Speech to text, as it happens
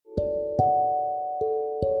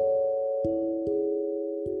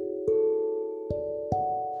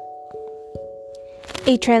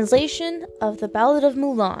A translation of the Ballad of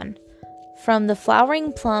Mulan from The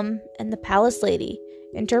Flowering Plum and the Palace Lady,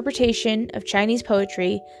 interpretation of Chinese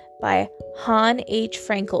poetry by Han H.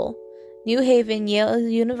 Frankel, New Haven, Yale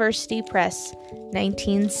University Press,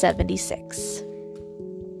 1976.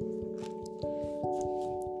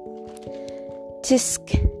 Tisk,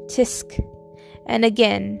 tisk, and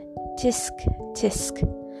again, tisk, tisk.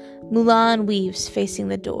 Mulan weaves facing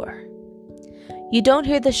the door. You don't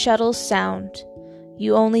hear the shuttle's sound.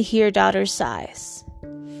 You only hear daughter's sighs.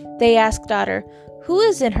 They ask daughter, who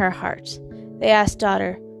is in her heart? They ask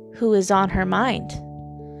daughter, who is on her mind?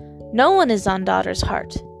 No one is on daughter's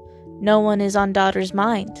heart. No one is on daughter's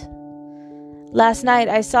mind. Last night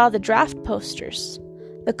I saw the draft posters.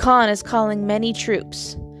 The Khan is calling many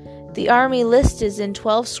troops. The army list is in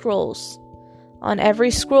 12 scrolls. On every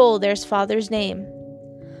scroll there's father's name.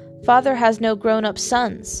 Father has no grown-up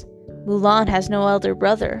sons. Mulan has no elder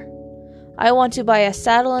brother. I want to buy a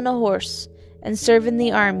saddle and a horse and serve in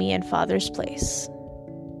the army in father's place.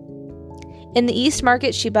 In the East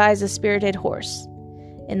Market she buys a spirited horse.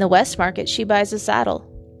 In the West Market she buys a saddle.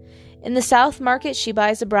 In the South Market she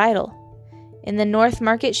buys a bridle. In the North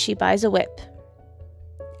Market she buys a whip.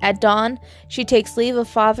 At dawn she takes leave of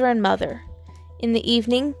father and mother. In the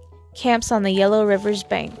evening camps on the Yellow River's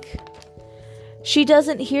bank. She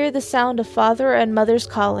doesn't hear the sound of father and mother's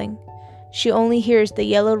calling. She only hears the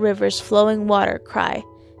Yellow River's flowing water cry,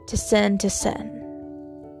 to sen, to sen.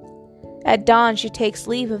 At dawn she takes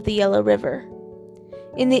leave of the Yellow River.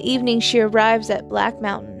 In the evening she arrives at Black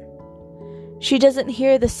Mountain. She doesn't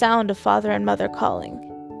hear the sound of father and mother calling.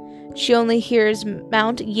 She only hears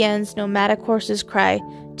Mount Yen's nomadic horses cry,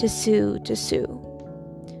 to sue, to sue.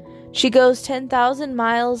 She goes 10,000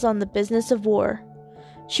 miles on the business of war.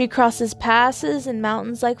 She crosses passes and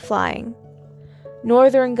mountains like flying.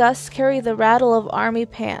 Northern gusts carry the rattle of army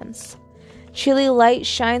pans. Chilly light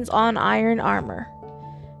shines on iron armor.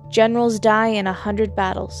 Generals die in 100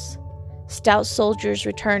 battles. Stout soldiers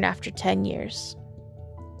return after 10 years.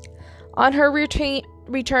 On her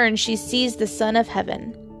return, she sees the Son of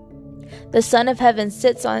Heaven. The Son of Heaven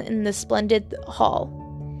sits in the splendid hall.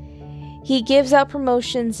 He gives out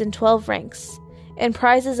promotions in 12 ranks, and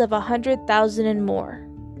prizes of 100,000 and more.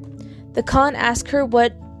 The Khan asks her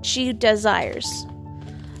what she desires.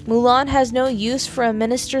 Mulan has no use for a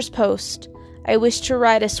minister's post. I wish to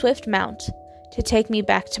ride a swift mount, to take me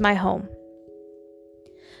back to my home.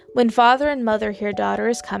 When father and mother hear daughter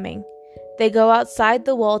is coming, they go outside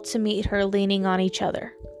the wall to meet her leaning on each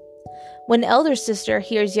other. When elder sister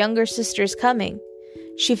hears younger sister is coming,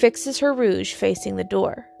 she fixes her rouge facing the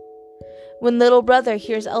door. When little brother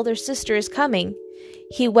hears elder sister is coming,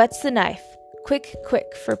 he whets the knife, quick,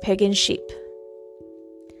 quick for pig and sheep.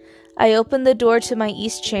 I open the door to my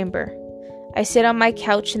east chamber. I sit on my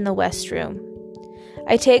couch in the west room.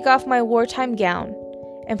 I take off my wartime gown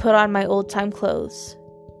and put on my old-time clothes.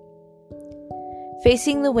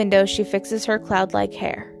 Facing the window, she fixes her cloud-like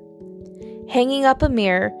hair. Hanging up a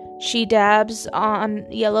mirror, she dabs on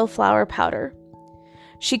yellow flower powder.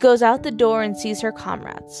 She goes out the door and sees her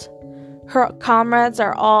comrades. Her comrades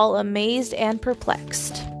are all amazed and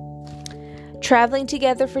perplexed. Traveling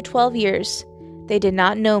together for 12 years, they did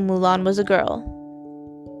not know Mulan was a girl.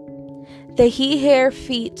 The he-hare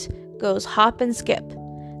feet goes hop and skip.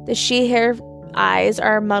 The she-hare eyes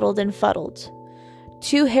are muddled and fuddled.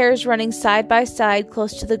 Two hares running side by side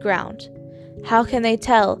close to the ground. How can they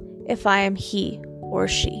tell if I am he or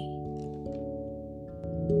she?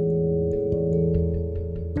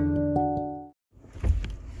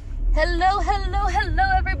 Hello,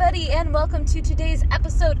 everybody, and welcome to today's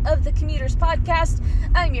episode of the Commuters Podcast.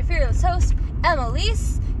 I'm your fearless host,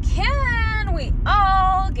 Emelise. Can we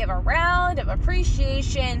all give a round of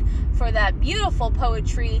appreciation for that beautiful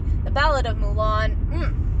poetry, the Ballad of Mulan?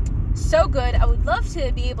 So good. I would love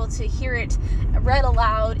to be able to hear it read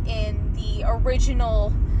aloud in the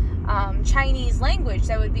original Chinese language.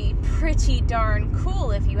 That would be pretty darn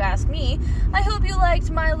cool if you ask me. I hope you liked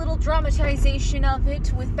my little dramatization of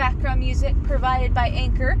it with background music provided by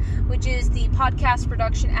Anchor, which is the podcast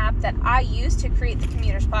production app that I use to create the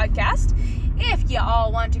Commuters Podcast. If you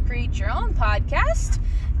all want to create your own podcast,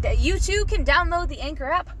 that you too can download the Anchor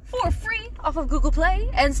app for free off of Google Play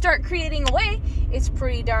and start creating away. It's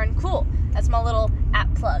pretty darn cool. That's my little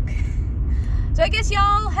app plug. So I guess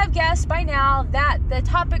y'all have guessed by now that the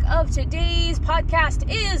topic of today's podcast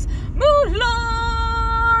is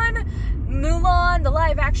Mulan! Mulan, the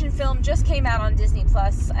live action film, just came out on Disney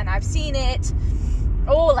Plus, and I've seen it,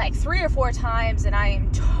 like 3 or 4 times, and I am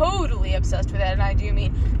totally obsessed with it, and I do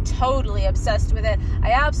mean totally obsessed with it.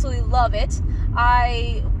 I absolutely love it.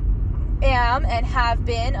 I am and have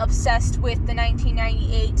been obsessed with the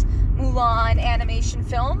 1998 Mulan animation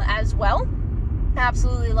film as well.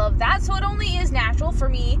 Absolutely love that. So it only is natural for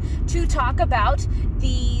me to talk about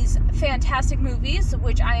these fantastic movies,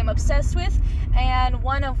 which I am obsessed with, and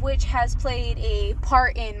one of which has played a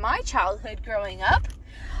part in my childhood growing up.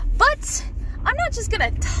 But I'm not just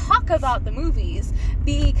gonna talk about the movies,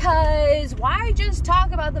 because why just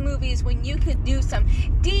talk about the movies when you could do some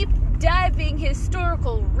deep diving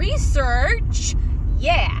historical research?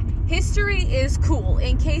 Yeah, history is cool.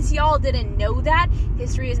 In case y'all didn't know that,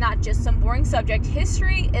 history is not just some boring subject.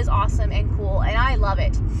 History is awesome and cool, and I love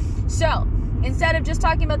it. So, instead of just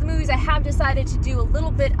talking about the movies, I have decided to do a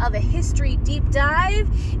little bit of a history deep dive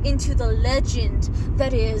into the legend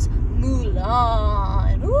that is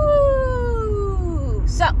Mulan. Woo!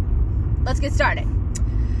 So, let's get started.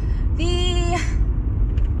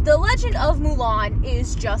 The legend of Mulan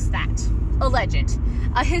is just that, a legend.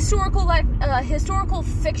 A historical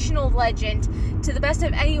fictional legend. To the best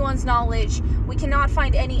of anyone's knowledge, we cannot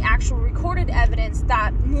find any actual recorded evidence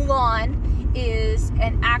that Mulan is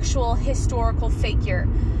an actual historical figure.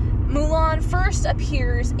 Mulan first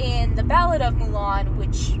appears in the Ballad of Mulan,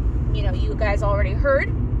 which, you guys already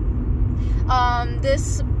heard.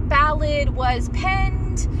 This ballad was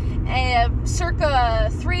penned circa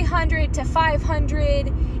 300 to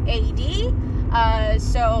 500 AD.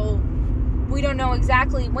 So we don't know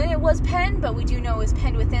exactly when it was penned, but we do know it was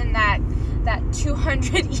penned within that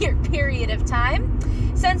 200-year period of time.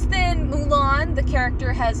 Since then, Mulan, the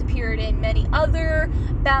character, has appeared in many other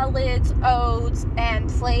ballads, odes, and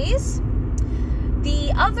plays.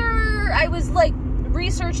 I was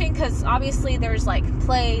researching, because obviously there's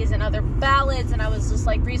plays and other ballads, and I was just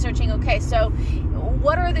researching, okay, so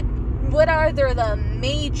what are the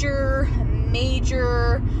major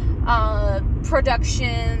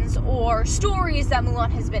productions or stories that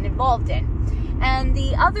Mulan has been involved in. And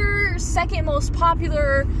the other second most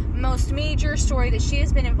popular, most major story that she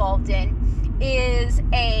has been involved in is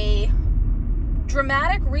a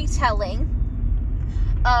dramatic retelling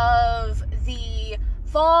of the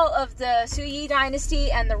fall of the Sui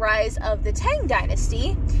dynasty and the rise of the Tang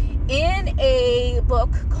dynasty in a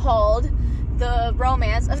book called The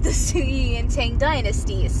Romance of the Sui and Tang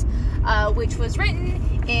Dynasties, which was written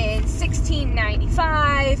in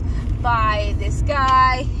 1695 by this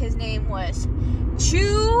guy. His name was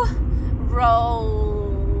Chu Renhu,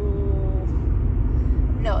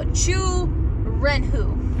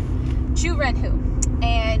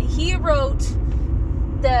 and he wrote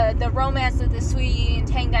the Romance of the Sui and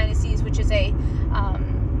Tang Dynasties, which is a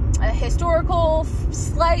historical,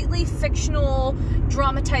 slightly fictional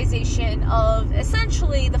dramatization of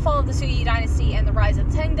essentially the fall of the Sui dynasty and the rise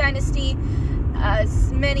of the Tang dynasty.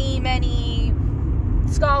 Many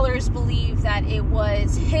scholars believe that it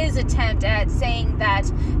was his attempt at saying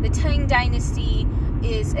that the Tang dynasty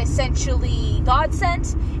is essentially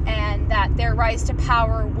God-sent, and that their rise to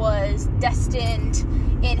power was destined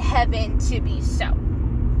in heaven to be so.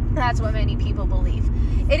 That's what many people believe.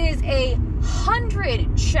 It is a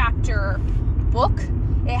 100-chapter book.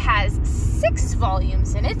 It has 6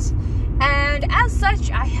 volumes in it, and as such,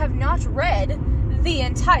 I have not read the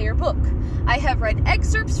entire book. I have read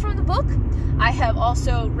excerpts from the book. I have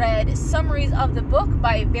also read summaries of the book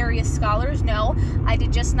by various scholars. No, I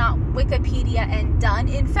did just not Wikipedia and done.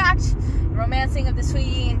 In fact, Romancing of the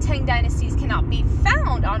Sui and Tang Dynasties cannot be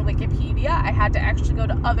found on Wikipedia. I had to actually go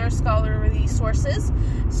to other scholarly sources.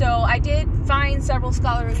 So I did find several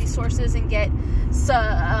scholarly sources and get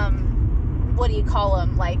some,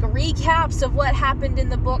 recaps of what happened in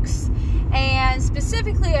the books. And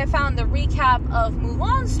specifically, I found the recap of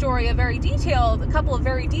Mulan's story, a couple of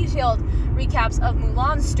very detailed recaps of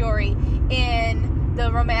Mulan's story in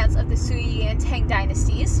The Romance of the Sui and Tang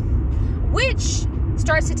Dynasties, which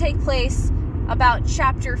starts to take place about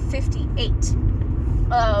chapter 58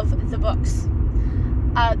 of the books.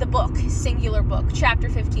 The book, singular book, chapter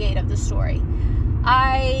 58 of the story.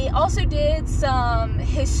 I also did some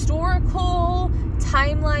historical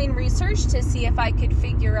timeline research to see if I could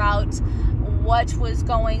figure out what was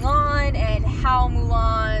going on and how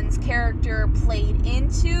Mulan's character played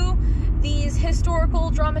into these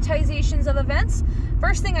historical dramatizations of events.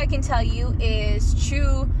 First thing I can tell you is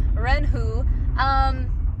Chu Renhu,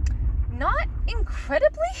 not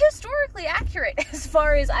incredibly historically accurate as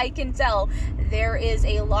far as I can tell. There is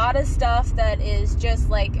a lot of stuff that is just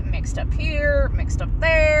mixed up here, mixed up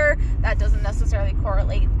there, that doesn't necessarily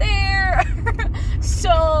correlate there.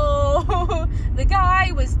 So the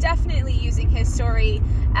guy was definitely using his story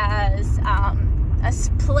as a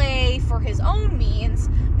play for his own means,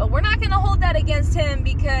 but we're not going to hold that against him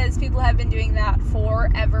because people have been doing that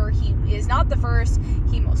forever. He is not the first.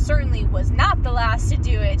 He most certainly was not the last to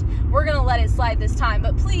do it. We're going to let it slide this time,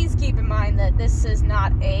 but please keep in mind that this is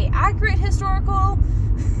not a accurate historical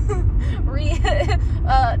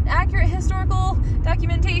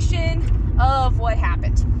documentation of what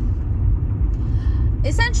happened.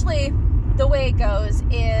 Essentially, the way it goes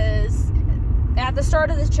is, at the start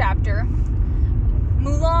of this chapter,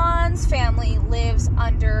 Mulan's family lives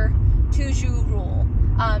under Tuzhu rule.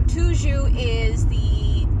 Tuzhu is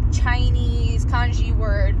the Chinese kanji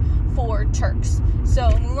word for Turks. So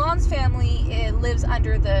Mulan's family lives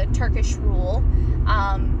under the Turkish rule.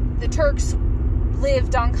 The Turks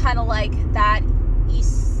lived on kind of like that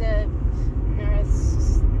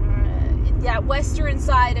western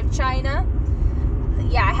side of China.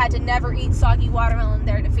 Yeah, I had to never eat soggy watermelon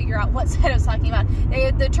there to figure out what side I was talking about.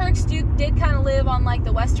 The Turks did kind of live on like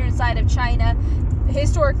the western side of China.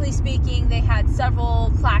 Historically speaking, they had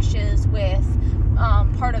several clashes with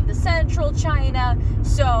part of the central China,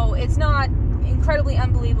 so it's not incredibly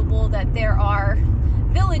unbelievable that there are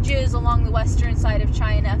villages along the western side of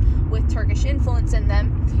China with Turkish influence in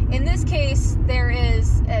them. In this case, there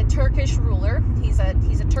is a Turkish ruler. He's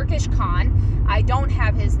a Turkish Khan. I don't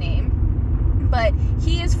have his name, but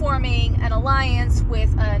he is forming an alliance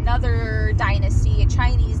with another dynasty, a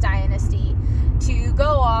Chinese dynasty, to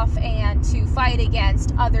go off and to fight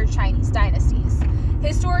against other Chinese dynasties.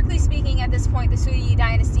 Historically speaking, at this point, the Sui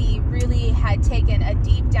dynasty really had taken a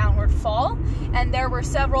deep downward fall, and there were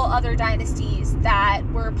several other dynasties that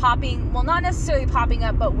were not necessarily popping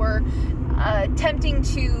up, but were attempting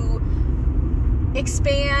to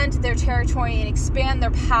expand their territory and expand their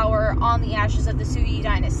power on the ashes of the Sui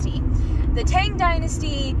dynasty. The Tang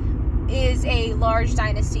dynasty is a large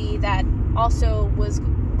dynasty that was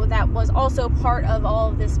also part of all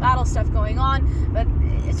of this battle stuff going on, but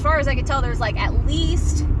as far as I could tell, there's like at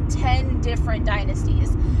least 10 different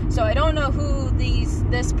dynasties. So I don't know who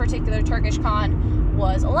this particular Turkish Khan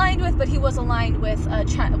was aligned with, but he was aligned with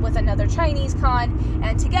another Chinese Khan,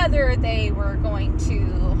 and together they were going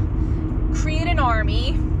to create an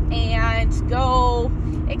army and go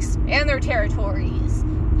expand their territories.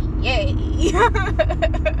 Yay!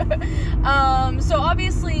 So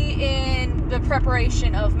obviously in the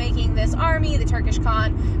preparation of making this army, the Turkish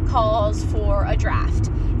Khan calls for a draft,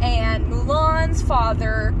 and Mulan's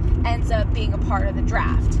father ends up being a part of the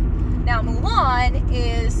draft. Now Mulan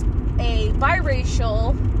is a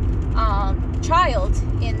biracial child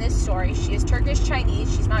in this story. She is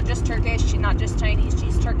Turkish-Chinese. She's not just Turkish, she's not just Chinese,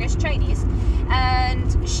 she's Turkish-Chinese.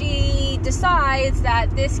 And she decides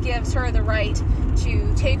that this gives her the right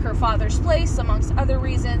to take her father's place, amongst other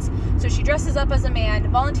reasons. So she dresses up as a man,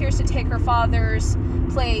 volunteers to take her father's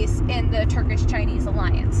place in the Turkish-Chinese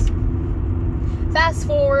alliance. Fast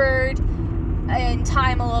forward in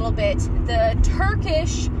time a little bit, the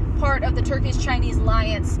Turkish part of the Turkish-Chinese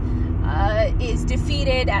alliance is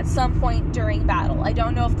defeated at some point during battle. I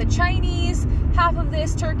don't know if the Chinese half of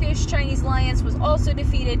this Turkish-Chinese alliance was also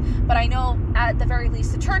defeated, but I know at the very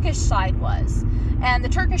least the Turkish side was. And the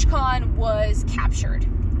Turkish Khan was captured.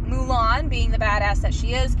 Mulan, being the badass that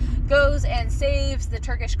she is, goes and saves the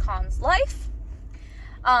Turkish Khan's life.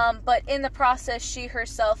 But in the process, she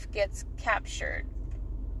herself gets captured.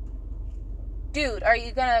 Dude, are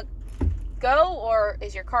you gonna go, or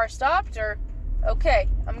is your car stopped, or... Okay,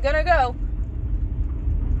 I'm gonna go.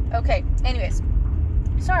 Okay, anyways.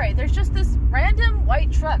 Sorry, there's just this random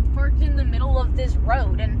white truck parked in the middle of this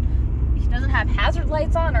road, and he doesn't have hazard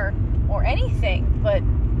lights on or anything, but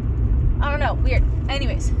I don't know, weird.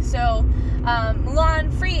 Anyways, so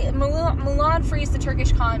Mulan frees the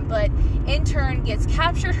Turkish Khan, but in turn gets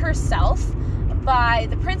captured herself by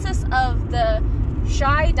the princess of the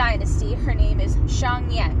Shai dynasty. Her name is Shan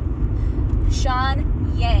Yang.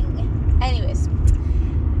 Anyways,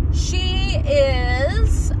 she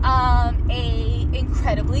is a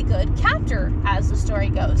incredibly good captor, as the story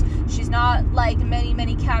goes. She's not like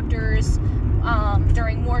many captors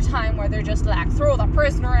during wartime, where they're just like, throw the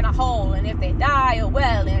prisoner in a hole, and if they die, oh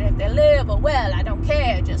well, and if they live, oh well, I don't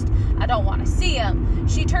care, I don't want to see them.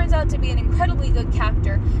 She turns out to be an incredibly good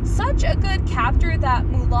captor. Such a good captor that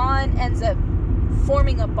Mulan ends up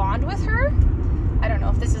forming a bond with her. I don't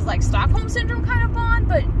know if this is like Stockholm Syndrome kind of bond,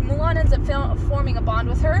 but Mulan ends up forming a bond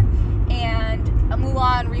with her, and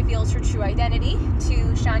Mulan reveals her true identity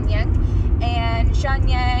to Shan Yang, and Shan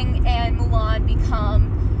Yang and Mulan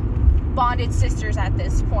become bonded sisters at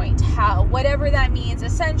this point. Whatever that means,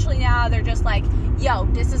 essentially now they're just like, yo,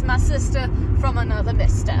 this is my sister from another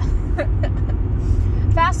mister.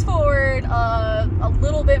 Fast forward a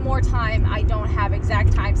little bit more time. I don't have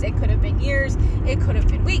exact times. It could have been years, it could have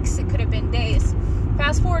been weeks, it could have been days.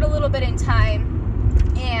 Fast forward a little bit in time,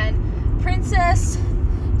 and Princess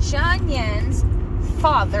Xianyan's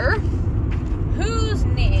father, whose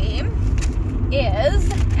name is,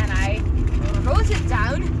 and I wrote it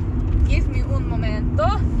down, give me un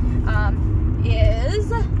momento,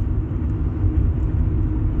 is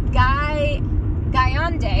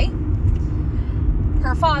Gayande.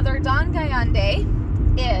 Her father, Don Gayande,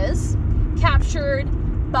 is captured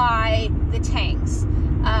by the Tangs.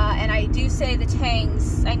 And I do say the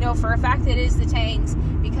Tangs, I know for a fact it is the Tangs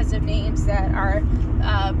because of names that are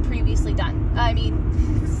previously done. I mean,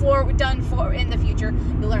 done in the future.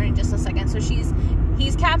 You'll learn in just a second. So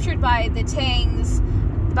he's captured by the Tangs,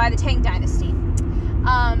 by the Tang dynasty.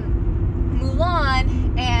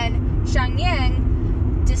 Mulan and Xianyan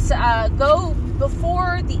go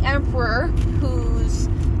before the emperor,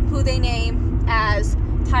 who they name as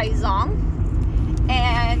Taizong,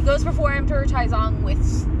 and goes before Emperor Taizong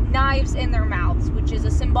with knives in their mouths, which is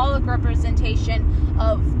a symbolic representation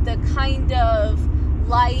of the kind of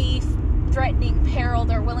life-threatening peril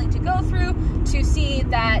they're willing to go through to see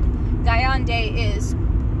that Gayande is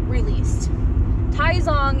released.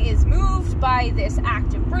 Taizong is moved by this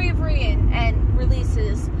act of bravery and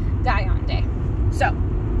releases Gayande. So,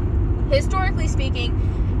 historically speaking,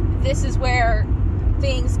 this is where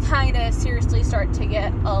things kind of seriously start to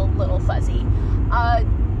get a little fuzzy.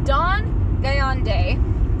 Don Gayande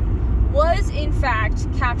was in fact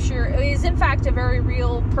is in fact a very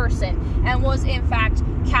real person and was in fact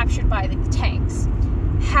captured by the Tangs.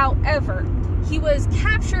 However, he was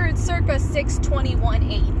captured circa 621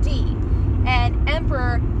 AD, and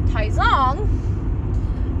Emperor Taizong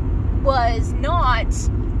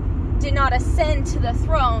did not ascend to the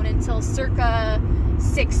throne until circa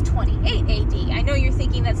 628 AD. I know you're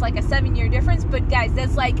thinking that's like a 7-year difference, but guys,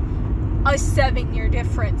 that's like a 7-year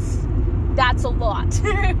difference. That's a lot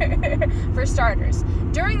for starters.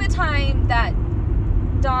 During the time that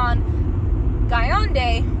Don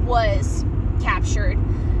Gayande was captured,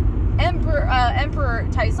 Emperor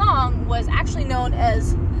Taizong was actually known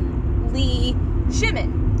as Li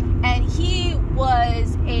Shimin. And he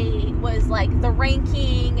was like the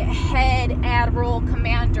ranking head admiral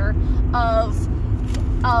commander of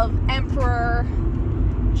Emperor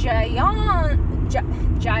Jiozu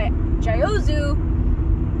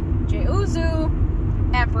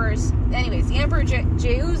emperors. Anyways, the Emperor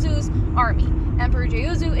Jiozu's army. Emperor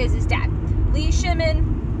Jiozu is his dad. Li Shimin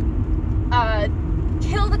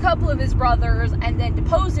killed a couple of his brothers and then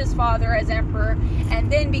deposed his father as emperor,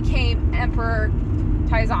 and then became Emperor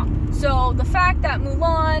Taizong. So the fact that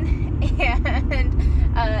Mulan and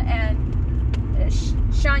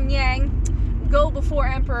Xianyan go before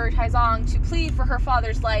Emperor Taizong to plead for her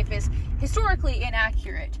father's life is historically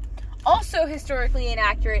inaccurate. Also historically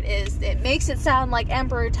inaccurate is it makes it sound like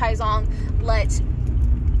Emperor Taizong let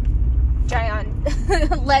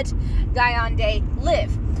Gayande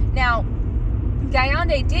live. Now,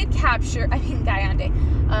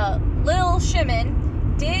 Lil Shimin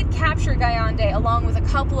did capture Gayande along with a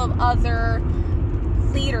couple of other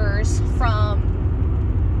leaders from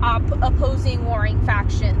opposing warring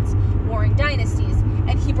factions, warring dynasties,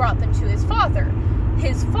 and he brought them to his father.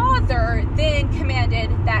 His father then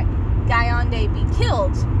commanded that Gayande be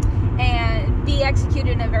killed and be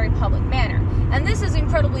executed in a very public manner. And this is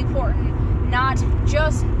incredibly important, not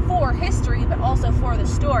just for history, but also for the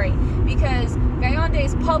story, because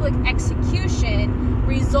Gayande's public execution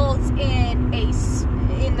results in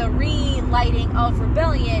the relighting of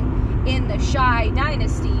rebellion in the Shai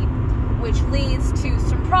dynasty, which leads to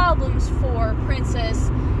some problems for Princess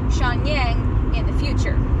Xianyan in the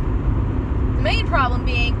future. The main problem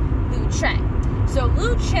being Lu Cheng. So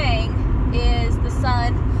Lu Cheng is the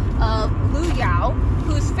son of Lu Yao,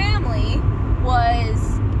 whose family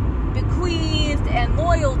was bequeathed and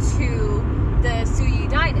loyal to the Suyu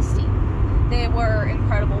dynasty. They were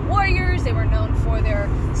incredible warriors, they were known for their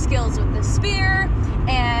skills with the spear,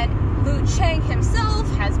 and Lu Cheng himself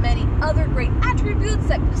has many other great attributes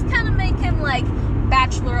that just kind of make him like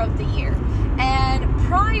Bachelor of the Year. And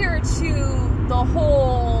prior to the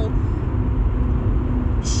whole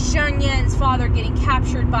Xianyan's father getting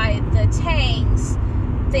captured by the Tangs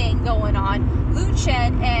thing going on, Lu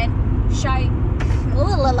Chen and Xianyan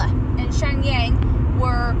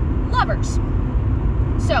were lovers.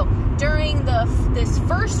 So during this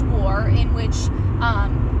first war in which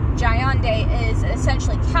Gayande is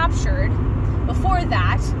essentially captured, before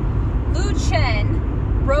that, Lu Chen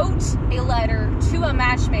wrote a letter to a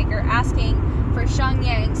matchmaker asking for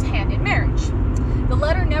Xianyan's hand in marriage. The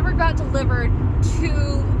letter never got delivered to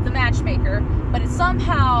the matchmaker, but it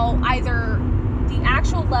somehow, either the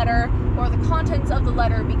actual letter or the contents of the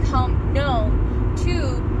letter become known to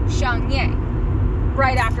Xiang Yang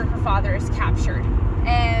right after her father is captured.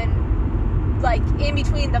 And like in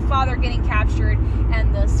between the father getting captured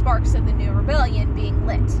and the sparks of the new rebellion being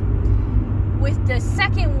lit. With the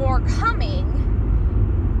second war coming,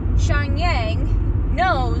 Xiang Yang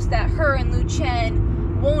knows that her and Lu Chen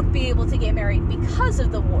won't be able to get married because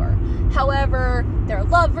of the war. However, they're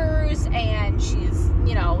lovers, and she's,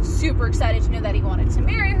 super excited to know that he wanted to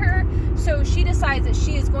marry her. So she decides that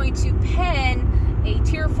she is going to pen a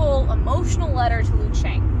tearful, emotional letter to Lu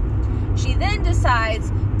Cheng. She then decides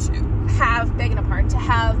to have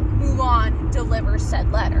Mulan deliver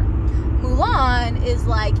said letter. Mulan is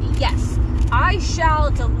like, yes, I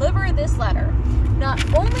shall deliver this letter. Not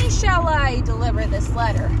only shall I deliver this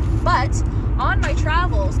letter, but on my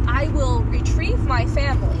travels, I will retrieve my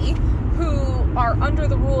family, who are under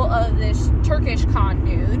the rule of this Turkish Khan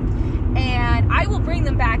dude, and I will bring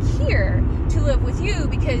them back here to live with you,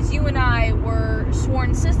 because you and I were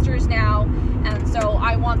sworn sisters now, and so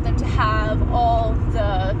I want them to have all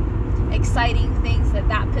the exciting things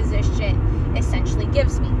that position essentially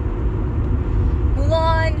gives me.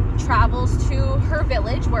 Mulan travels to her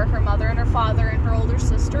village where her mother and her father and her older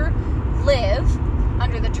sister live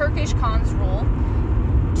under the Turkish Khan's rule,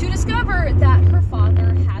 to discover that her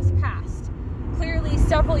father has passed. Clearly,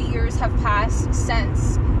 several years have passed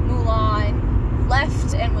since Mulan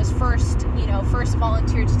left and was first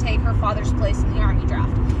volunteered to take her father's place in the army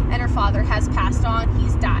draft. And her father has passed on,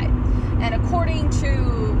 he's died. And according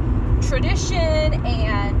to tradition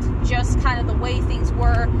and just kind of the way things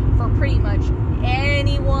were for pretty much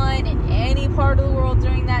anyone in any part of the world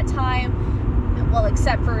during that time, well,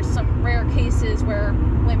 except for some rare cases where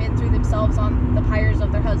women threw themselves on the pyres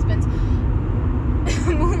of their husbands,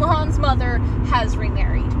 Mulan's mother has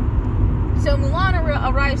remarried. So Mulan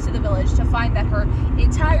arrives to the village to find that her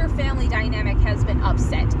entire family dynamic has been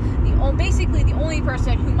upset. Basically, the only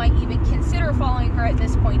person who might even consider following her at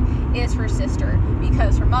this point is her sister,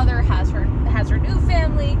 because her mother has her new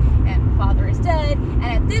family and her father is dead. And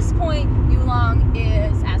at this point, Mulan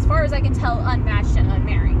is, as far as I can tell, unmatched and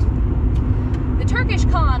unmarried. The Turkish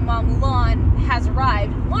Khan, while Mulan has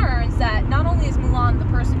arrived, learns that not only is Mulan the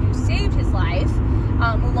person who saved his life,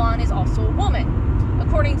 Mulan is also a woman.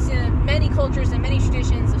 According to many cultures and many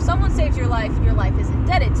traditions, if someone saves your life is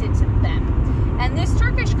indebted to them. And this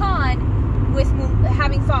Turkish Khan, with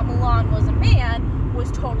having thought Mulan was a man, was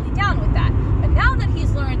totally down with that. But now that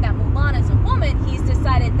he's learned that Mulan is a woman, he's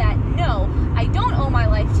decided that, no, I don't owe my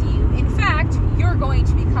life to you. In fact, you're going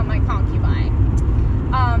to become my concubine.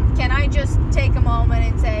 Can I just take a moment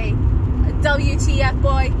and say, WTF,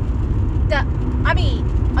 boy?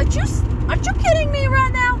 Aren't you kidding me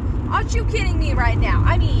right now? Aren't you kidding me right now?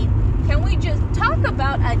 I mean, can we just talk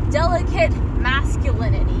about a delicate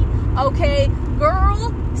masculinity? Okay,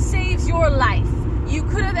 girl saves your life. You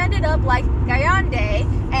could have ended up like Gayande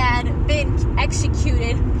and been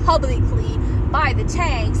executed publicly by the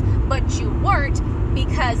Tangs, but you weren't,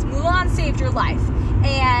 because Mulan saved your life.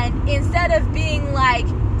 And instead of being like,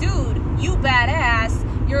 dude, you badass,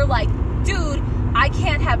 you're like, dude, I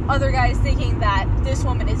can't have other guys thinking that this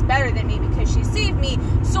woman is better than me because she saved me,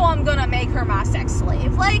 so I'm gonna make her my sex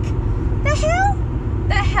slave. Like, the hell?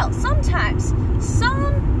 The hell? Sometimes,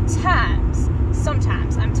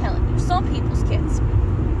 I'm telling you, some people's kids.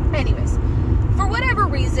 Anyways, for whatever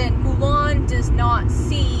reason, Mulan does not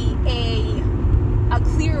see a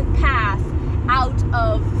clear path out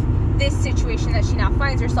of this situation that she now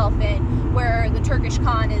finds herself in, where the Turkish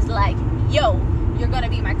Khan is like, yo, you're gonna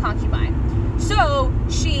be my concubine. So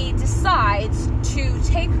she decides to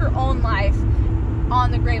take her own life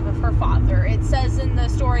on the grave of her father. It says in the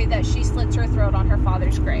story that she slits her throat on her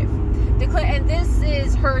father's grave. And this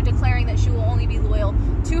is her declaring that she will only be loyal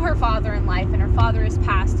to her father in life, and her father is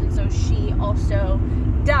passed, and so she also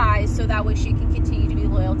dies, so that way she can continue to be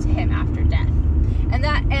loyal to him after death. And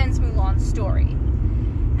that ends Mulan's story.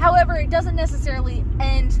 However, it doesn't necessarily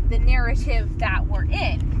end the narrative that we're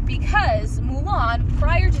in, because Mulan,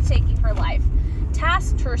 prior to taking her life,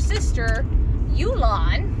 tasked her sister,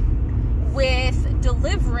 Yulan, with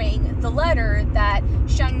delivering the letter that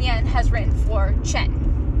Xiang Yan has written for Chen.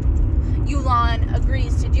 Yulan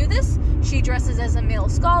agrees to do this. She dresses as a male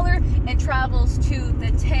scholar and travels to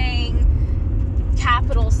the Tang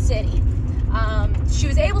capital city. She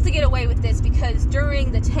was able to get away with this because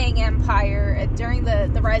during the Tang Empire, during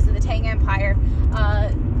the rise of the Tang Empire,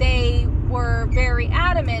 they were very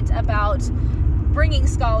adamant about bringing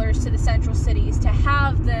scholars to the central cities to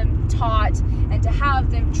have them taught and to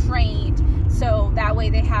have them trained, so that way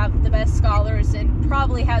they have the best scholars, and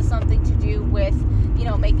probably has something to do with, you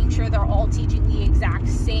know, making sure they're all teaching the exact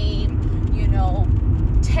same, you know,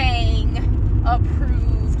 Tang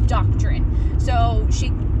approved doctrine. So she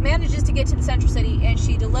manages to get to the central city, and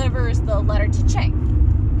she delivers the letter to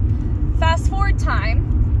Chang. Fast forward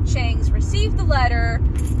time, Chang's received the letter.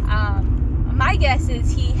 My guess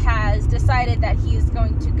is he has decided that he is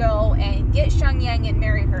going to go and get Xiangyang and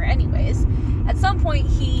marry her anyways. At some point,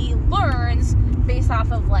 he learns, based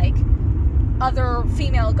off of, like, other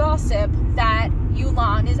female gossip, that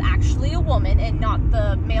Mulan is actually a woman and not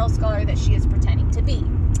the male scholar that she is pretending to be.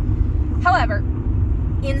 However,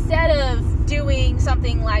 instead of doing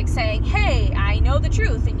something like saying, hey, I know the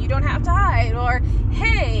truth and you don't have to hide, or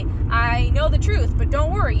hey, I know the truth, but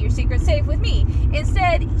don't worry, your secret's safe with me.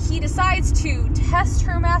 Instead, he decides to test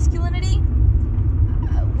her masculinity,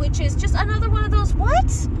 which is just another one of those,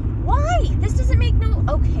 what? Why? This doesn't make no...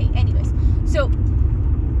 Okay, anyways. So,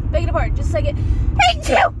 beg your pardon, just a second. Thank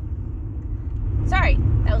you! Sorry,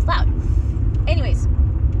 that was loud. Anyways,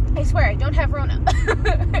 I swear, I don't have Rona.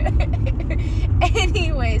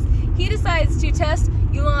 Anyways, he decides to test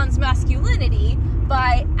Mulan's masculinity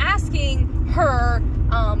by asking her,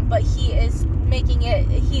 but he is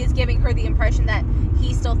giving her the impression that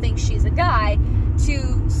he still thinks she's a guy,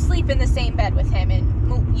 to sleep in the same bed with him.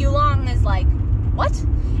 And Mulan is like, what?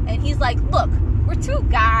 And he's like, look, we're two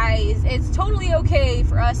guys. It's totally okay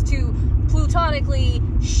for us to platonically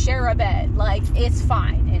share a bed. Like, it's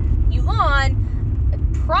fine. And Mulan,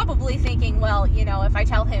 probably thinking, well, you know, if I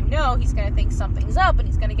tell him no, he's going to think something's up and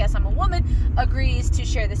he's going to guess I'm a woman, agrees to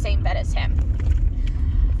share the same bed as him.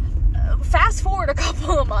 Fast forward a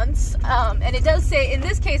couple of months, and it does say, in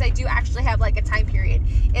this case, I do actually have, like, a time period.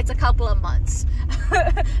 It's a couple of months.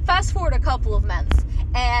 Fast forward a couple of months,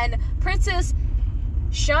 and Princess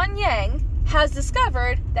Xiangyang has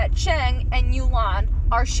discovered that Cheng and Mulan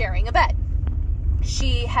are sharing a bed.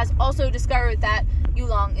 She has also discovered that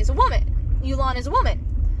Mulan is a woman.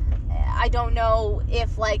 I don't know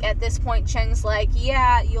if, like, at this point Cheng's like,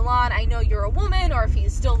 yeah, Mulan, I know you're a woman, or if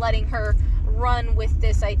he's still letting her run with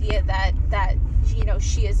this idea that you know,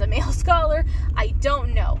 she is a male scholar. I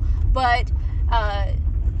don't know. But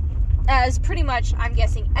as pretty much, I'm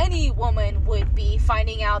guessing, any woman would be,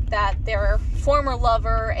 finding out that their former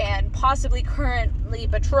lover and possibly currently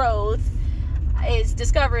betrothed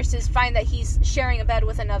discovers to find that he's sharing a bed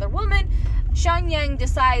with another woman, Xiangyang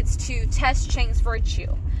decides to test Cheng's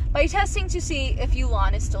virtue by testing to see if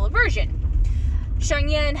Mulan is still a virgin.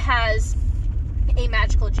 Xiangyang has a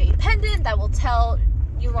magical jade pendant that will tell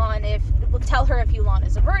her if Mulan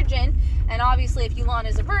is a virgin, and obviously if Mulan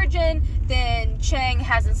is a virgin, then Cheng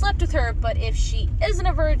hasn't slept with her, but if she isn't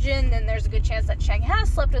a virgin, then there's a good chance that Cheng has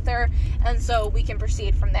slept with her, and so we can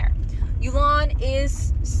proceed from there. Mulan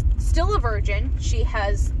is still a virgin. She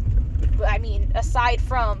has, I mean, aside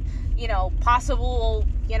from, you know, possible,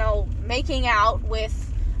 you know, making out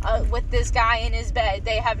with this guy in his bed,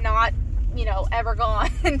 they have not, you know, ever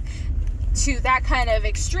gone to that kind of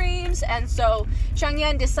extremes, and so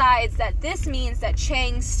Xiangyang decides that this means that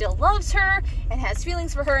Cheng still loves her and has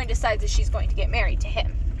feelings for her, and decides that she's going to get married to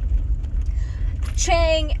him.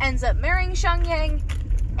 Cheng ends up marrying Xiangyang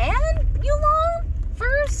and Mulan for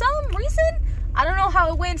some reason. I don't know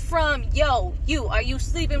how it went from, yo, are you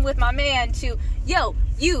sleeping with my man, to, yo,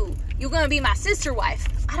 you're gonna be my sister wife.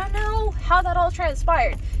 I don't know how that all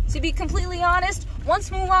transpired. To be completely honest, once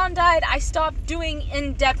Mulan died, I stopped doing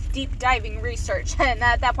in-depth, deep diving research, and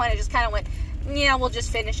at that point I just kind of went, yeah, we'll just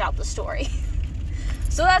finish out the story.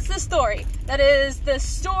 So that's the story. That is the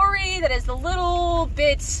story, that is the little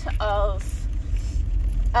bit of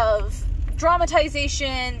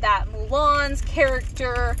dramatization that Mulan's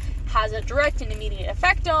character has a direct and immediate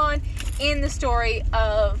effect on in the story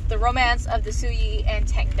of the romance of the Sui and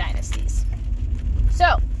Tang dynasties.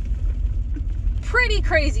 So, pretty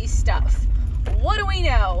crazy stuff. What do we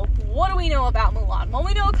know? What do we know about Mulan? Well,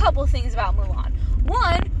 we know a couple things about Mulan.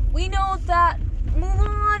 One, we know that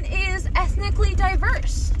Mulan is ethnically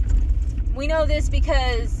diverse. We know this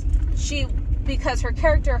because her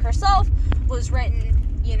character herself was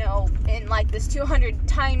written, you know, in like this 200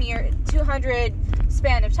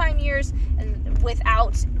 span of time years, and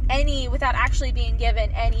without actually being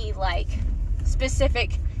given any like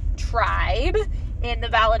specific tribe in the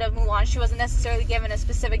Ballad of Mulan. She wasn't necessarily given a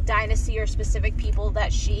specific dynasty or specific people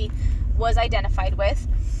that she was identified with.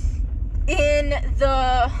 In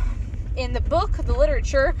the book, the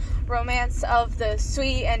literature, Romance of the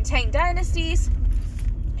Sui and Tang dynasties,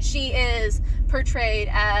 she is portrayed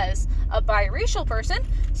as a biracial person,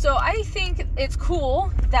 so I think it's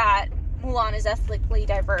cool that Mulan is ethnically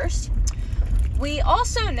diverse. We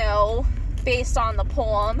also know, based on the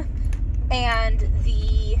poem and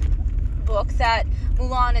the book, that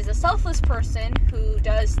Mulan is a selfless person who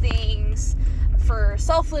does things for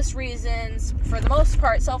selfless reasons, for the most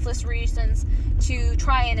part selfless reasons, to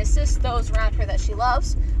try and assist those around her that she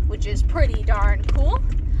loves, which is pretty darn cool.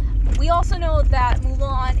 We also know that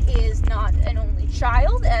Mulan is not an only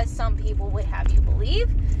child, as some people would have you believe.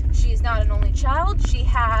 She is not an only child. She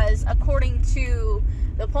has, according to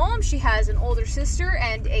the poem, she has an older sister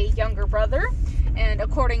and a younger brother. And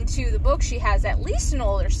according to the book, she has at least an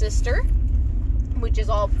older sister, which is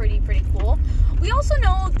all pretty cool. We also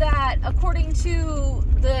know that, according to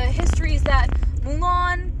the histories, that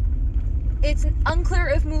Mulan, it's unclear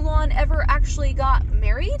if Mulan ever actually got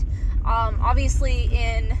married. Obviously,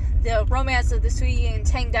 in the romance of the Sui and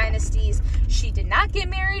Tang dynasties, she did not get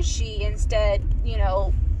married. She instead,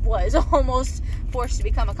 was almost forced to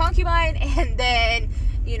become a concubine, and then,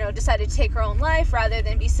 decided to take her own life rather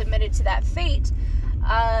than be submitted to that fate.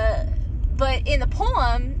 But in the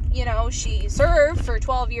poem, she served for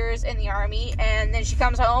 12 years in the army, and then she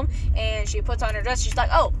comes home and she puts on her dress. She's like,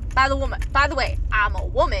 oh, by the way, I'm a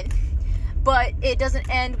woman. But it doesn't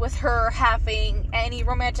end with her having any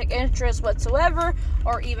romantic interest whatsoever,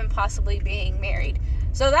 or even possibly being married.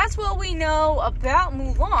 So that's what we know about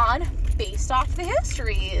Mulan based off the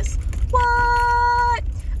histories. What?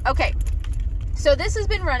 Okay, so this has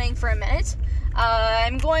been running for a minute.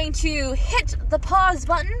 I'm going to hit the pause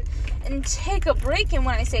button and take a break. And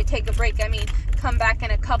when I say take a break, I mean come back in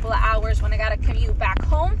a couple of hours when I gotta commute back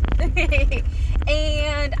home.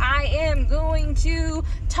 And I am going to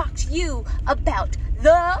talk to you about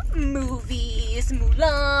the movies.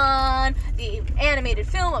 Mulan, the animated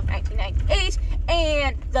film of 1998,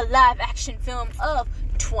 and the live action film of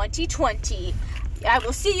 2020. I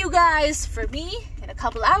will see you guys, for me, in a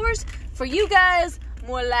couple hours. For you guys,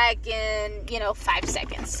 more like in, 5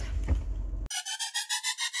 seconds.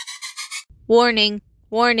 Warning,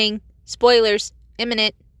 warning, spoilers,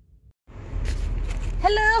 imminent.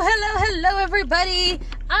 Hello, everybody.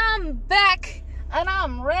 I'm back, and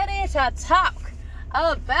I'm ready to talk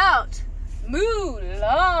about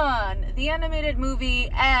Mulan, the animated movie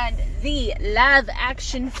and the live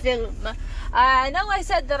action film. I know I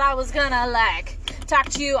said that I was gonna, talk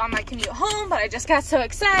to you on my commute home, but I just got so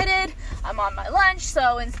excited. I'm on my lunch,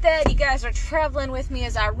 so instead you guys are traveling with me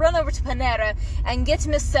as I run over to Panera and get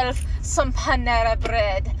myself some Panera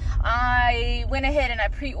bread. I went ahead and I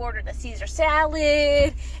pre-ordered a Caesar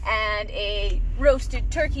salad and a roasted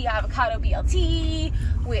turkey avocado BLT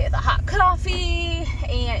with a hot coffee,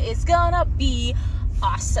 and it's gonna be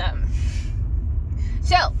awesome.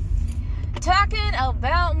 So, talking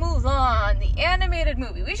about Mulan, the animated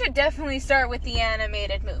movie. We should definitely start with the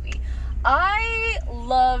animated movie. I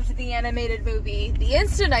loved the animated movie the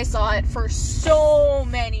instant I saw it for so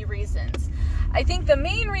many reasons. I think the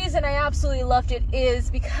main reason I absolutely loved it is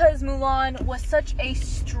because Mulan was such a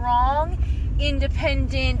strong,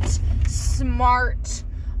 independent, smart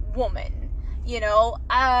woman.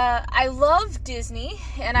 I love Disney,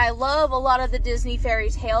 and I love a lot of the Disney fairy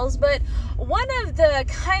tales, but one of the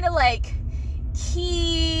kind of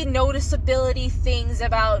key noticeability things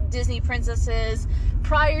about Disney princesses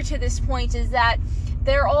prior to this point is that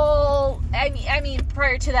they're all, I mean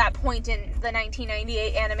prior to that point in the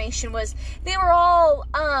 1998 animation, was they were all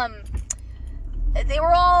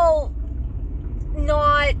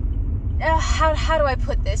not, how do I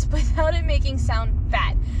put this without it making sound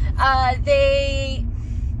bad?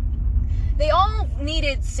 They all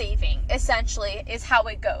needed saving, essentially, is how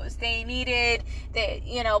it goes. Belle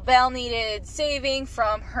needed saving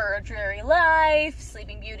from her dreary life.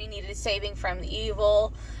 Sleeping Beauty needed saving from the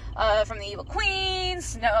evil queen.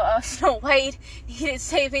 Snow White needed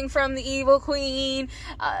saving from the evil queen.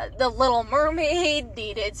 The Little Mermaid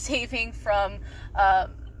needed saving from,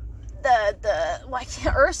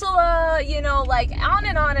 Ursula, on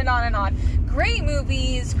and on and on and on. Great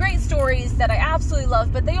movies, great stories that I absolutely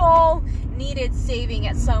love, but they all needed saving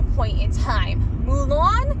at some point in time.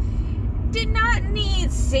 Mulan did not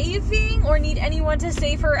need saving or need anyone to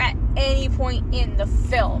save her at any point in the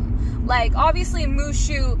film. Obviously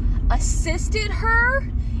Mushu assisted her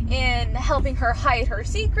in helping her hide her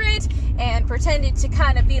secret and pretended to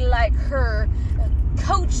kind of be like her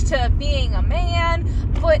coach to being a man,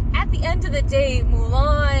 but at the end of the day,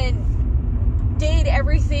 Mulan did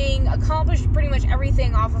everything, accomplished pretty much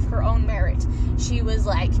everything off of her own merit. She was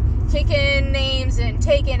kicking names and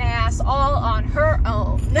taking ass all on her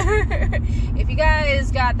own. If you guys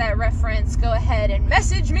got that reference, go ahead and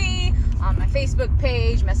message me on my Facebook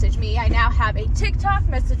page, message me. I now have a TikTok,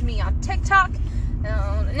 message me on TikTok,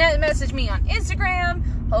 message me on Instagram.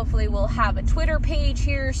 Hopefully we'll have a Twitter page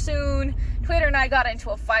here soon. Twitter and I got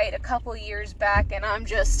into a fight a couple years back, and I'm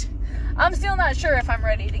still not sure if I'm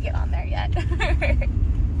ready to get on there yet.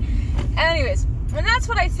 Anyways, and that's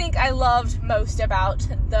what I think I loved most about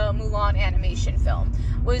the Mulan animation film,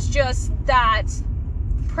 was just that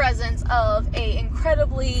presence of a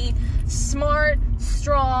incredibly smart,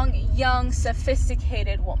 strong, young,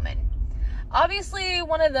 sophisticated woman. Obviously,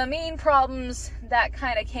 one of the main problems that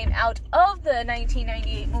kind of came out of the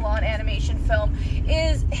 1998 Mulan animation film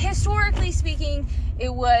is, historically speaking,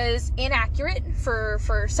 it was inaccurate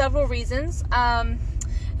for several reasons.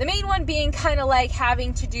 The main one being kind of like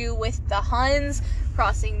having to do with the Huns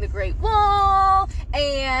crossing the Great Wall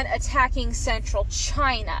and attacking central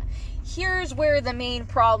China. Here's where the main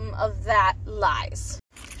problem of that lies.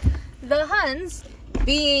 The Huns,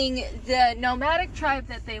 being the nomadic tribe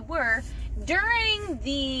that they were, during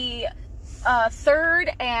the third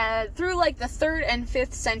and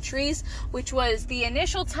 5th centuries, which was the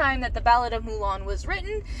initial time that the Ballad of Mulan was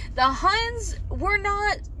written, the Huns were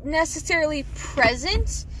not necessarily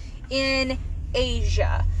present in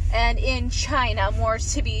Asia and in China, more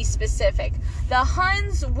to be specific. The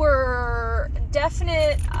Huns were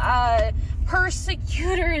definite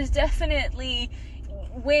persecutors, definitely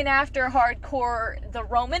went after hardcore the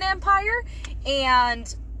Roman Empire,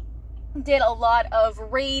 and did a lot of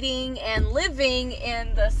raiding and living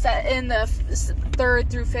in the 3rd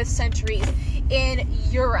through 5th centuries in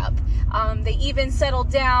Europe. They even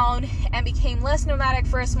settled down and became less nomadic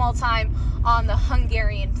for a small time on the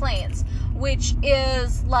Hungarian plains, which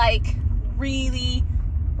is like really,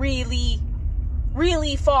 really,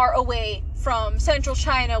 really far away from central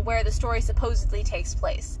China, where the story supposedly takes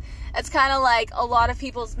place. It's kind of like a lot of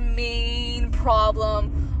people's main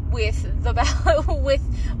problem with the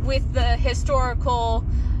with the historical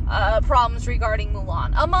problems regarding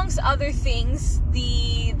Mulan. Amongst other things,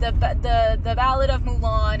 the Ballad of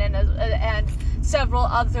Mulan and several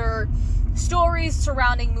other stories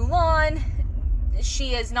surrounding Mulan.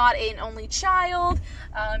 She is not an only child.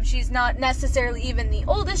 She's not necessarily even the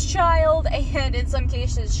oldest child, and in some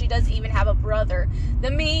cases she does even have a brother.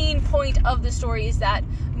 The main point of the story is that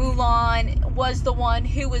Mulan was the one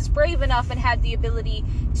who was brave enough and had the ability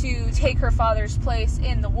to take her father's place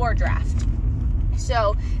in the war draft.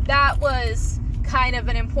 So that was kind of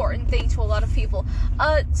an important thing to a lot of people.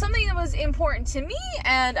 Something that was important to me,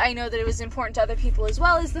 and I know that it was important to other people as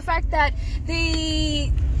well, is the fact that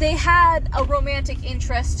they had a romantic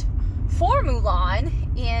interest for Mulan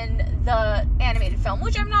in the animated film,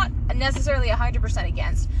 which I'm not necessarily 100%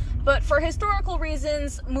 against. But for historical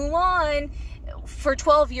reasons, Mulan, for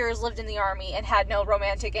 12 years, lived in the army and had no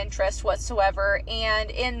romantic interest whatsoever.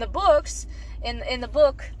 And in the books, in the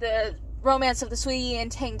book, The Romance of the Sui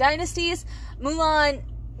and Tang Dynasties, Mulan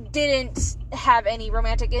didn't have any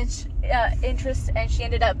romantic interest, and she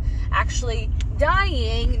ended up actually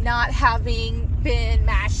dying, not having been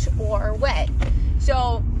matched or wed.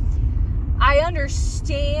 So I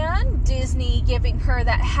understand Disney giving her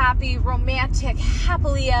that happy, romantic,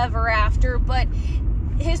 happily ever after, but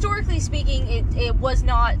historically speaking, it was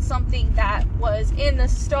not something that was in the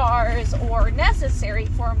stars or necessary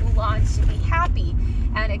for Mulan to be happy.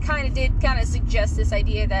 And it did suggest this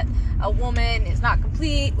idea that a woman is not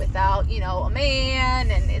complete without, a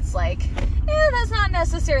man, and it's like, that's not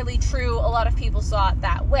necessarily true. A lot of people saw it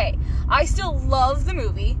that way. I still love the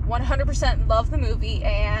movie, 100% love the movie,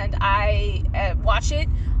 and I watch it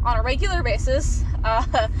on a regular basis.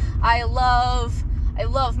 I love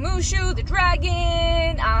Mushu, the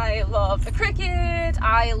dragon. I love the cricket.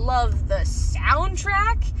 I love the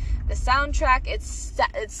soundtrack. The soundtrack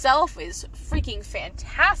itself is freaking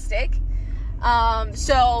fantastic.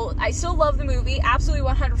 So I still love the movie. Absolutely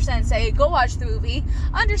 100% say go watch the movie.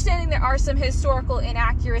 Understanding there are some historical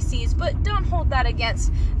inaccuracies, but don't hold that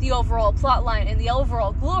against the overall plot line and the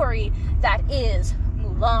overall glory that is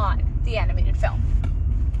Mulan, the animated film.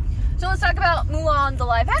 So let's talk about Mulan, the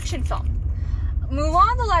live action film.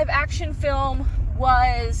 Mulan, the live action film,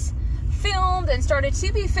 was filmed and started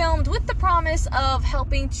to be filmed with the promise of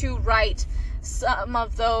helping to right some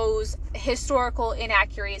of those historical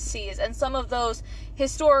inaccuracies and some of those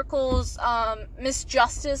historical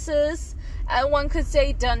misjustices, one could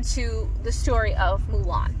say, done to the story of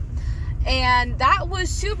Mulan. And that was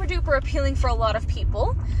super duper appealing for a lot of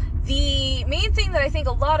people. The main thing that I think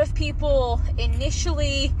a lot of people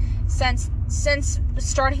initially, since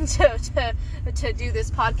starting to do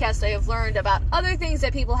this podcast, I have learned about other things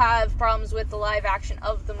that people have problems with the live action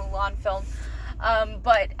of the Mulan film.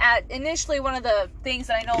 But initially, one of the things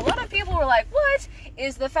that I know a lot of people were like, what?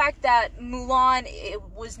 Is the fact that Mulan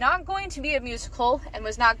was not going to be a musical and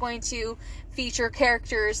was not going to feature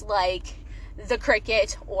characters like the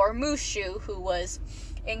Cricket or Mushu, who was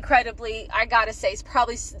incredibly, I gotta say, it's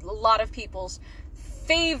probably a lot of people's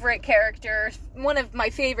favorite character. One of my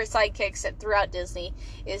favorite sidekicks throughout Disney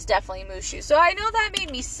is definitely Mushu. So I know that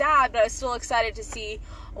made me sad, but I was still excited to see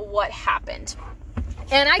what happened.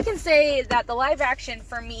 And I can say that the live action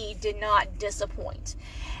for me did not disappoint.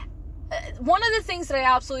 One of the things that I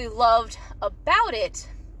absolutely loved about it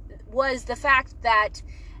was the fact that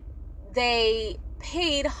they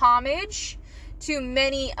paid homage to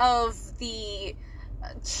many of the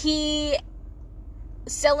key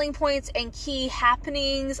selling points and key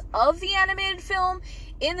happenings of the animated film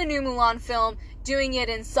in the new Mulan film, doing it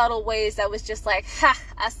in subtle ways that was just like, ha,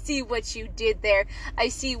 I see what you did there. I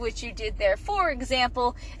see what you did there. For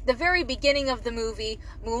example, the very beginning of the movie,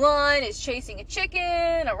 Mulan is chasing a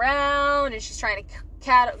chicken around, and she's trying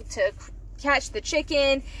to catch the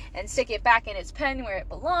chicken and stick it back in its pen where it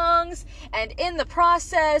belongs. And in the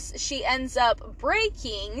process, she ends up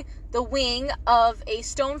breaking the wing of a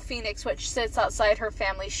stone phoenix which sits outside her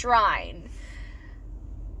family shrine.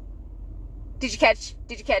 Did you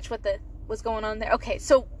catch what's going on there? Okay,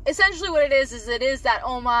 so essentially what it is that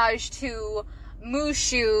homage to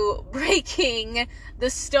Mushu breaking the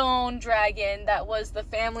stone dragon that was the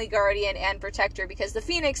family guardian and protector, because the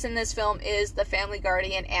phoenix in this film is the family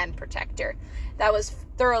guardian and protector. That was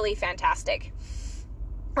thoroughly fantastic.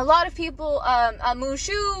 A lot of people,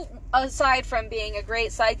 Mushu, aside from being a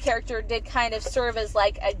great side character, did kind of serve as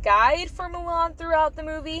like a guide for Mulan throughout the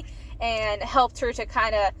movie and helped her to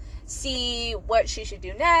kind of see what she should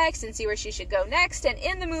do next and see where she should go next. And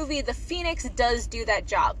in the movie, the Phoenix does do that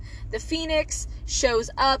job. The Phoenix shows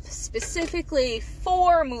up specifically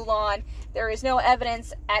for Mulan. There is no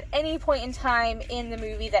evidence at any point in time in the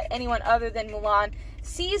movie that anyone other than Mulan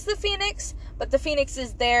sees the Phoenix, but the Phoenix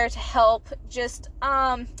is there to help just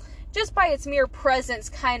by its mere presence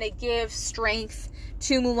kind of give strength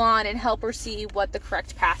to Mulan and help her see what the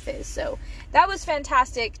correct path is. So that was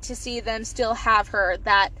fantastic to see them still have her,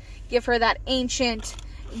 give her that ancient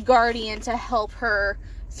guardian to help her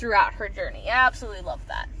throughout her journey. I absolutely love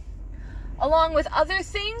that. Along with other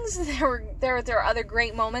things, there are other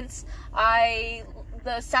great moments.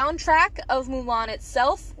 The soundtrack of Mulan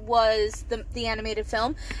itself was the animated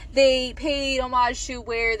film. They paid homage to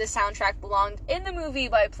where the soundtrack belonged in the movie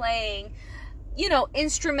by playing,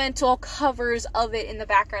 instrumental covers of it in the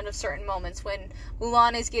background of certain moments. When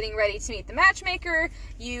Mulan is getting ready to meet the matchmaker,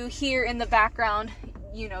 you hear in the background,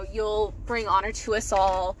 you'll bring honor to us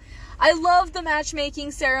all. I love the matchmaking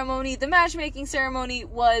ceremony. The matchmaking ceremony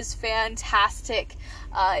was fantastic.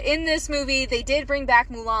 In this movie, they did bring back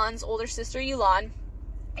Mulan's older sister, Yulan,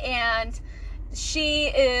 and she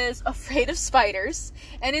is afraid of spiders.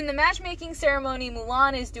 And in the matchmaking ceremony,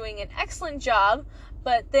 Mulan is doing an excellent job,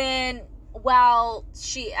 but then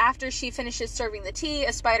after she finishes serving the tea,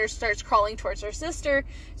 a spider starts crawling towards her sister,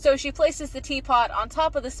 so she places the teapot on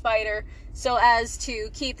top of the spider so as to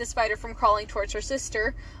keep the spider from crawling towards her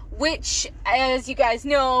sister, which, as you guys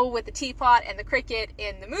know, with the teapot and the cricket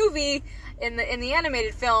in the movie, in the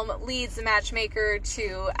animated film, leads the matchmaker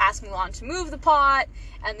to ask Mulan to move the pot,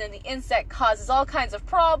 and then the insect causes all kinds of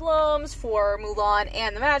problems for Mulan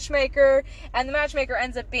and the matchmaker, and the matchmaker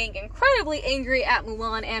ends up being incredibly angry at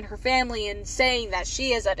Mulan and her family and saying that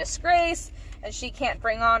she is a disgrace and she can't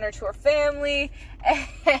bring honor to her family,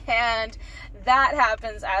 and that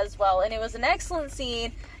happens as well. And it was an excellent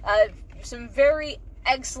scene, some very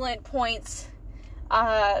excellent points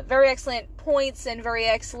and very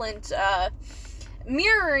excellent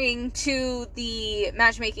mirroring to the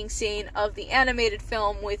matchmaking scene of the animated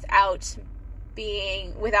film without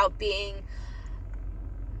being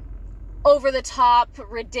over the top,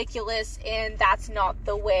 ridiculous, and that's not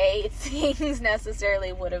the way things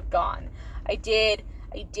necessarily would have gone. I did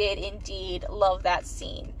indeed love that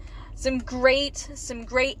scene. Some great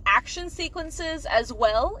action sequences as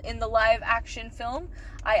well in the live action film.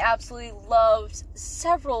 I absolutely loved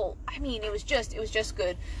several. It was just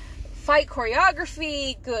good fight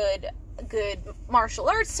choreography, good martial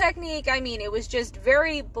arts technique. It was just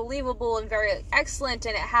very believable and very excellent,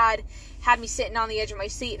 and it had me sitting on the edge of my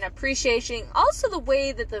seat and appreciating. Also, the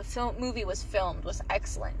way that the movie was filmed was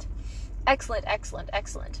excellent. Excellent. I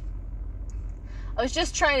was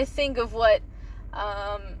just trying to think of what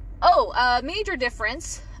a major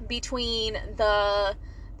difference between the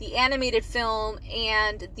animated film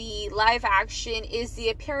and the live action is the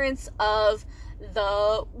appearance of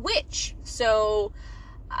the witch. So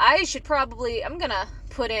I'm gonna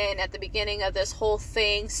put in at the beginning of this whole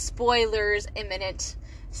thing, spoilers imminent,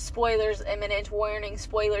 warning,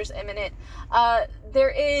 spoilers imminent. There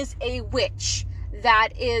is a witch that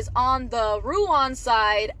is on the Ruan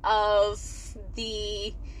side of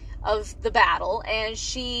the battle, and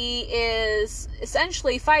she is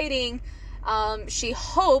essentially fighting. She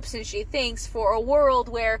hopes and she thinks for a world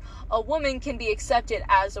where a woman can be accepted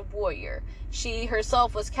as a warrior. She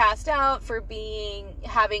herself was cast out for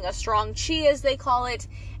having a strong chi, as they call it,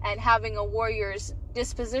 and having a warrior's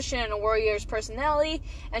disposition and a warrior's personality,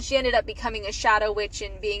 and she ended up becoming a shadow witch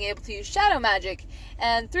and being able to use shadow magic.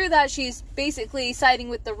 And through that, she's basically siding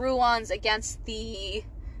with the Ruans against the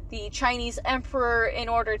Chinese emperor in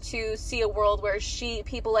order to see a world where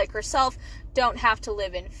people like herself don't have to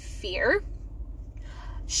live in fear.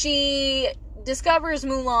 She discovers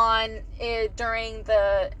Mulan during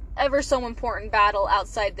the ever so important battle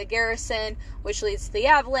outside the garrison, which leads to the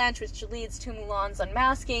avalanche, which leads to Mulan's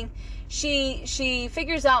unmasking. She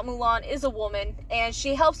figures out Mulan is a woman, and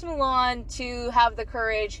she helps Mulan to have the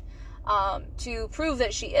courage to prove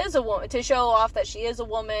that she is a woman, to show off that she is a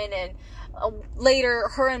woman. And later,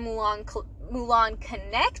 her and Mulan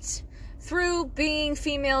connect through being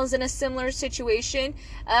females in a similar situation,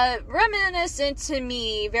 reminiscent to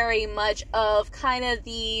me very much of kind of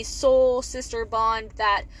the soul sister bond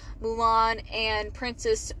that Mulan and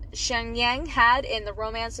Princess Shenyang had in the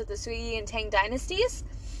Romance of the Sui and Tang dynasties.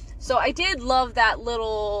 So I did love that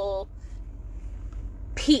little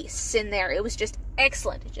piece in there. It was just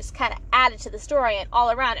excellent. It just kind of added to the story and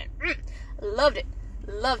all around it. Loved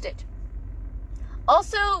it.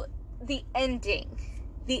 Also, the ending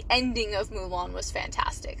of Mulan was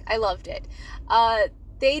fantastic. I loved it.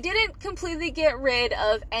 They didn't completely get rid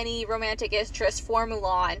of any romantic interest for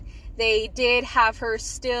Mulan. They did have her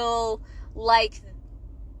still like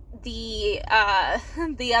the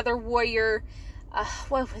other warrior.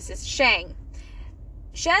 What was this? Shang.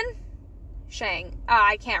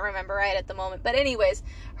 I can't remember right at the moment. But anyways,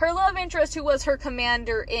 her love interest, who was her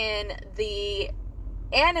commander in the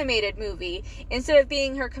animated movie, instead of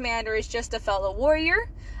being her commander, is just a fellow warrior.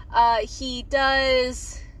 He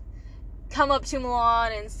does come up to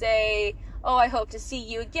Mulan and say, "Oh, I hope to see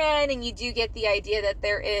you again," and you do get the idea that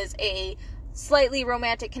there is a slightly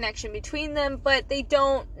romantic connection between them, but they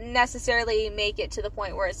don't necessarily make it to the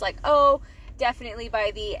point where it's like, oh, definitely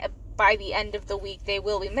by the end of the week they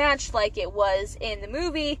will be matched like it was in the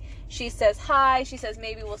movie. She says hi, she says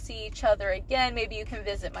maybe we'll see each other again, maybe you can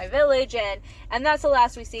visit my village, and that's the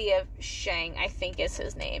last we see of Shang, I think is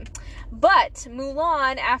his name. But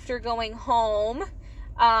Mulan, after going home,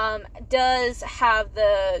 does have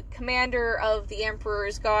the commander of the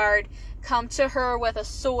Emperor's Guard come to her with a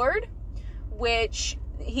sword, which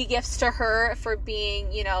he gifts to her for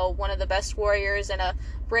being, one of the best warriors and a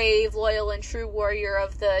brave, loyal, and true warrior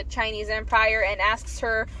of the Chinese Empire, and asks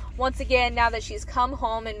her once again, now that she's come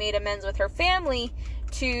home and made amends with her family,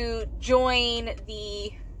 to join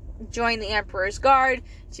the Emperor's Guard,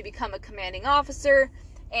 to become a commanding officer.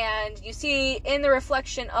 And you see in the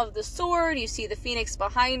reflection of the sword, you see the phoenix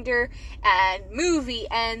behind her, and movie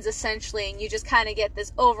ends essentially, and you just kind of get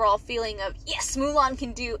this overall feeling of, yes, Mulan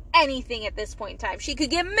can do anything at this point in time. She could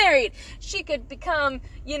get married, she could become,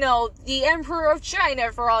 the Emperor of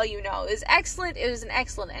China for all you know. It was excellent. It was an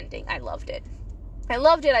excellent ending. I loved it.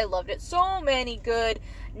 So many good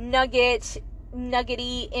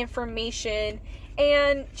nuggety information,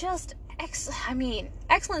 and just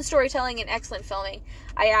excellent storytelling and excellent filming.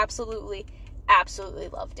 I absolutely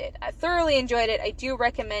loved it. I thoroughly enjoyed it. I do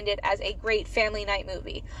recommend it as a great family night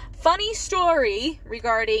movie. Funny story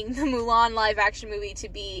regarding the Mulan live action movie to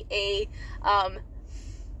be a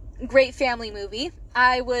great family movie.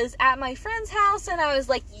 I was at my friend's house and I was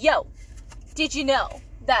like, yo, did you know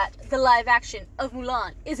that the live action of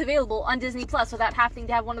Mulan is available on Disney Plus without having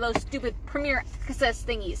to have one of those stupid premiere access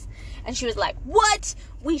thingies? And she was like, what?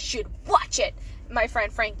 We should watch it. My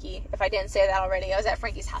friend Frankie, if I didn't say that already, I was at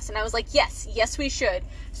Frankie's house and I was like, yes, we should.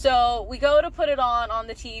 So we go to put it on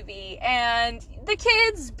the TV, and the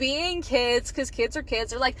kids, being kids, because kids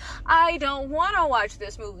are like, I don't want to watch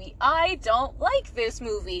this movie. I don't like this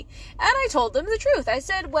movie. And I told them the truth. I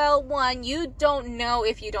said, well, one, you don't know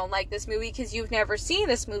if you don't like this movie because you've never seen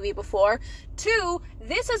this movie before. Two,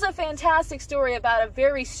 this is a fantastic story about a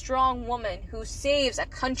very strong woman who saves a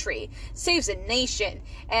country, saves a nation.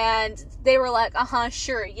 And they were like,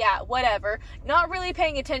 sure, yeah, whatever. Not really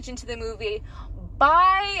paying attention to the movie.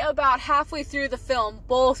 By about halfway through the film,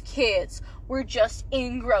 both kids were just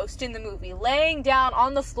engrossed in the movie, laying down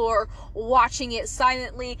on the floor, watching it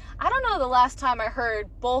silently. I don't know the last time I heard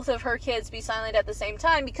both of her kids be silent at the same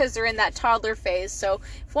time, because they're in that toddler phase. So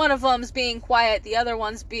if one of them's being quiet, the other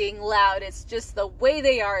one's being loud. It's just the way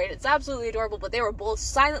they are, and it's absolutely adorable. But they were both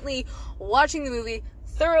silently watching the movie,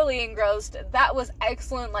 thoroughly engrossed. That was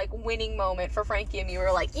excellent, like, winning moment for Frankie and me. We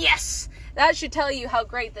were like, yes! That should tell you how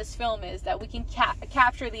great this film is, that we can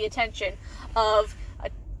capture the attention of,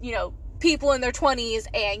 people in their 20s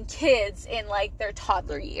and kids in, like, their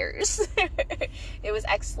toddler years. It was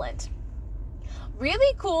excellent.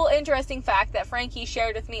 Really cool, interesting fact that Frankie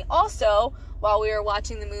shared with me also while we were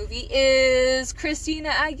watching the movie is Christina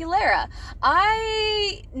Aguilera.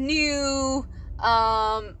 I knew,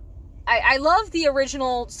 I love the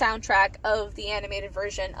original soundtrack of the animated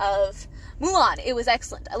version of Mulan. It was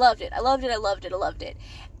excellent. I loved it.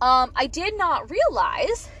 I did not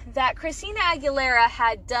realize that Christina Aguilera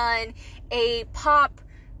had done a pop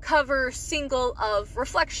cover single of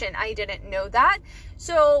Reflection. I didn't know that.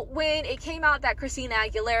 So when it came out that Christina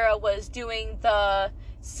Aguilera was doing the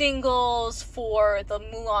singles for the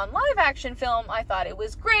Mulan live action film, I thought it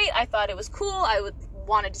was great. I thought it was cool.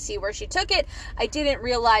 Wanted to see where she took it. I didn't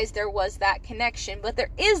realize there was that connection, but there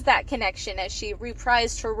is that connection as she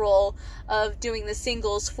reprised her role of doing the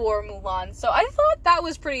singles for Mulan. So I thought that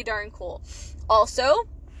was pretty darn cool. Also,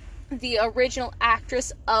 the original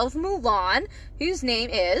actress of Mulan, whose name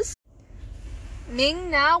is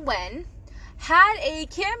Ming-Na Wen, had a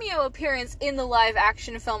cameo appearance in the live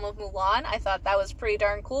action film of Mulan. I thought that was pretty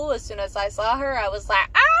darn cool. As soon as I saw her, I was like,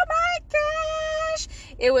 oh my gosh!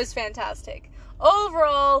 It was fantastic.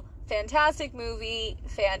 Overall, fantastic movie,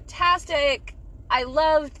 fantastic. I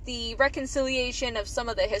loved the reconciliation of some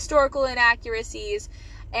of the historical inaccuracies,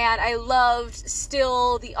 and I loved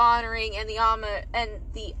still the honoring and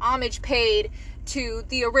the homage paid to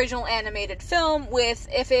the original animated film, with,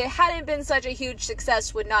 if it hadn't been such a huge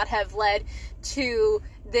success, would not have led to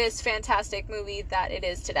this fantastic movie that it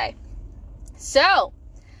is today. So,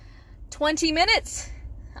 20 minutes.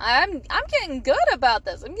 I'm getting good about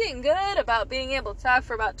this. I'm getting good about being able to talk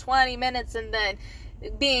for about 20 minutes and then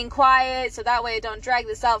being quiet, so that way I don't drag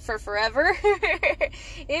this out for forever.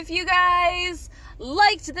 If you guys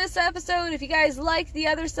liked this episode, if you guys liked the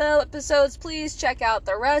other episodes, please check out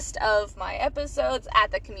the rest of my episodes at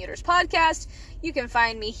the Commuters Podcast. You can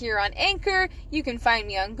find me here on Anchor. You can find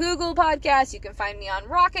me on Google Podcasts. You can find me on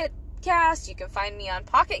Rocket Cast, you can find me on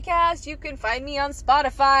Pocket Cast, you can find me on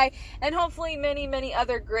Spotify, and hopefully many, many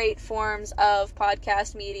other great forms of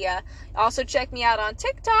podcast media. Also check me out on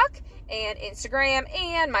TikTok and Instagram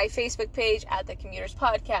and my Facebook page at the Commuters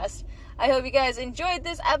Podcast. I hope you guys enjoyed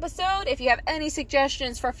this episode. If you have any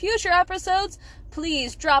suggestions for future episodes,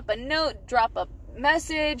 please drop a note, drop a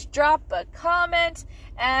message, drop a comment,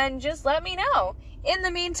 and just let me know. In the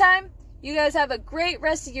meantime, you guys have a great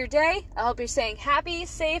rest of your day. I hope you're staying happy,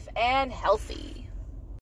 safe, and healthy.